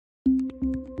Hello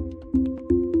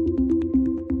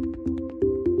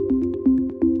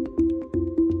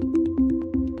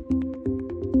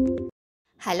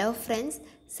friends,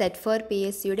 set four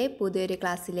PSCയുടെ പുതിയൊരു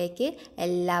ക്ലാസ്സിലേക്ക്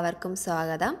എല്ലാവർക്കും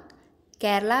സ്വാഗതം.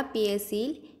 കേരള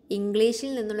PSCയിൽ ഇംഗ്ലീഷിൽ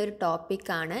നിന്നുള്ളൊരു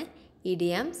ടോപ്പിക്കാണ്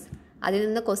ഇഡിയംസ്. അതിൽ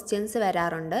നിന്ന് ക്വസ്റ്റ്യൻസ്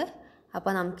വരാറുണ്ട്.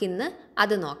 അപ്പോൾ നമുക്കിന്ന്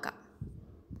അത് നോക്കാം.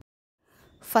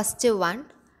 First one,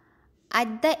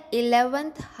 at the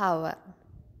 11th hour.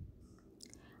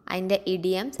 അതിൻ്റെ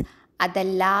idioms at the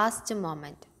last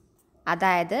moment,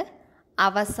 അതായത്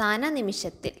അവസാന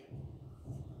നിമിഷത്തിൽ.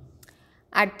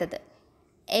 അടുത്തത്,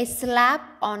 a slap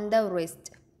on the wrist,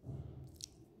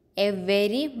 a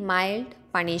very mild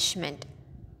punishment,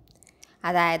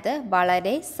 അതായത്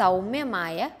വളരെ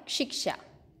സൗമ്യമായ ശിക്ഷ.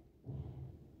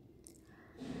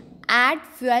 add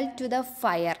fuel to the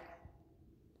fire,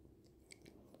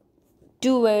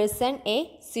 to worsen a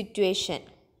situation,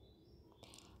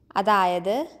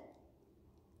 അതായത്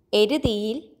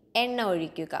എരുതിയിൽ എണ്ണ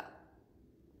ഒഴിക്കുക.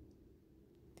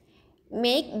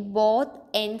 make both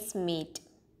ends meet,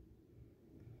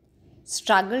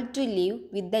 struggle to live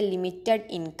with the limited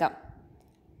income,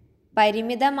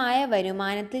 പരിമിതമായ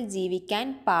വരുമാനത്തിൽ ജീവിക്കാൻ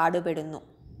പാടുപെടുന്നു.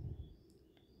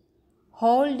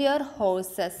 hold your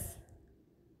horses,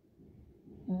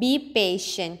 be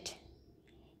patient,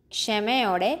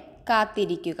 ക്ഷമയോടെ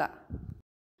കാത്തിരിക്കുക.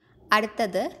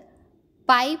 അടുത്തത്,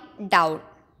 pipe down,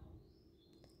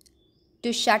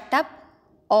 to shut up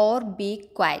or be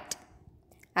quiet,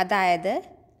 അതായത്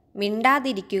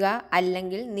മിണ്ടാതിരിക്കുക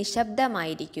അല്ലെങ്കിൽ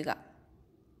നിശബ്ദമായിരിക്കുക.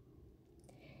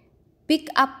 pick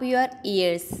up your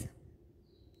ears,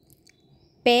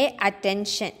 pay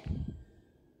attention,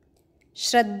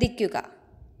 ശ്രദ്ധിക്കുക.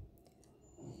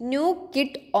 new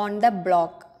kid on the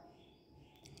block,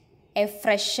 a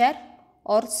fresher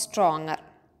or stronger,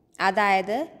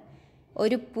 അതായത്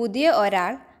ഒരു പുതിയ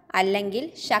ഒരാൾ അല്ലെങ്കിൽ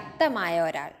ശക്തമായ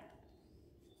ഒരാൾ.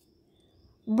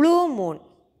 blue moon,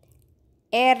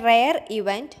 a rare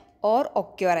event or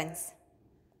occurrence,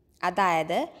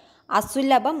 അതായത്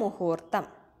അസുലഭ മുഹൂർത്തം.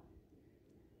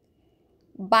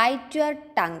 bite your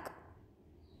tongue,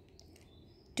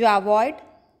 to avoid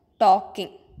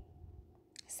talking,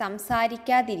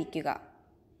 സംസാരിക്കാതിരിക്കുക.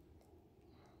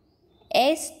 a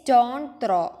stone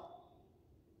throw,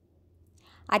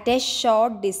 at a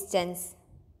short distance,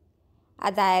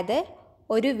 അതായത്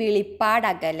ഒരു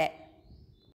വിളിപ്പാടകലെ.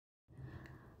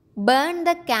 burn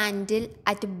the candle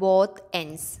at both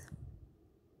ends,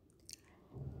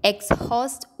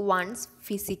 exhaust one's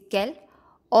physical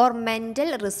or mental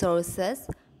resources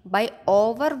by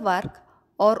overwork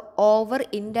or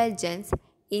overindulgence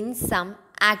in some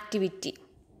activity,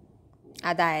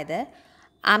 അതായത്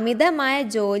അമിതമായ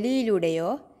ജോലിയിലൂടെയോ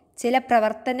ചില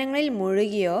പ്രവർത്തനങ്ങളിൽ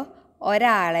മുഴുകിയോ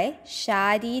ഒരാളെ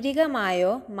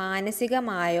ശാരീരികമായോ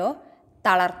മാനസികമായോ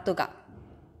തളർത്തുക.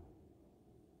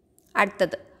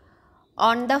 അടുത്തത്,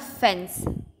 on the fence,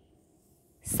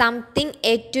 something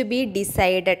yet to be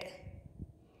decided,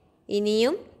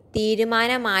 ഇനിയും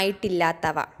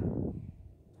തീരുമാനമായിട്ടില്ലാത്തവ.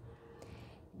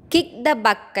 kick the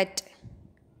bucket,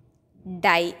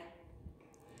 die.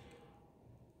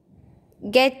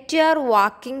 get your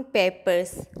walking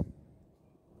papers,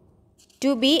 to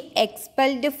be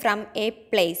expelled from a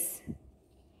place,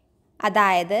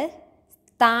 അതായത്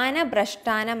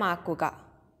സ്ഥാനഭ്രഷ്ടാനമാക്കുക.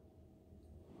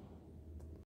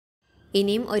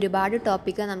 ഇനിയും ഒരുപാട്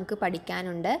ടോപ്പിക്ക് നമുക്ക്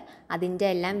പഠിക്കാനുണ്ട്. അതിൻ്റെ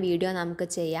എല്ലാം വീഡിയോ നമുക്ക്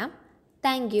ചെയ്യാം.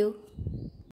 Thank you.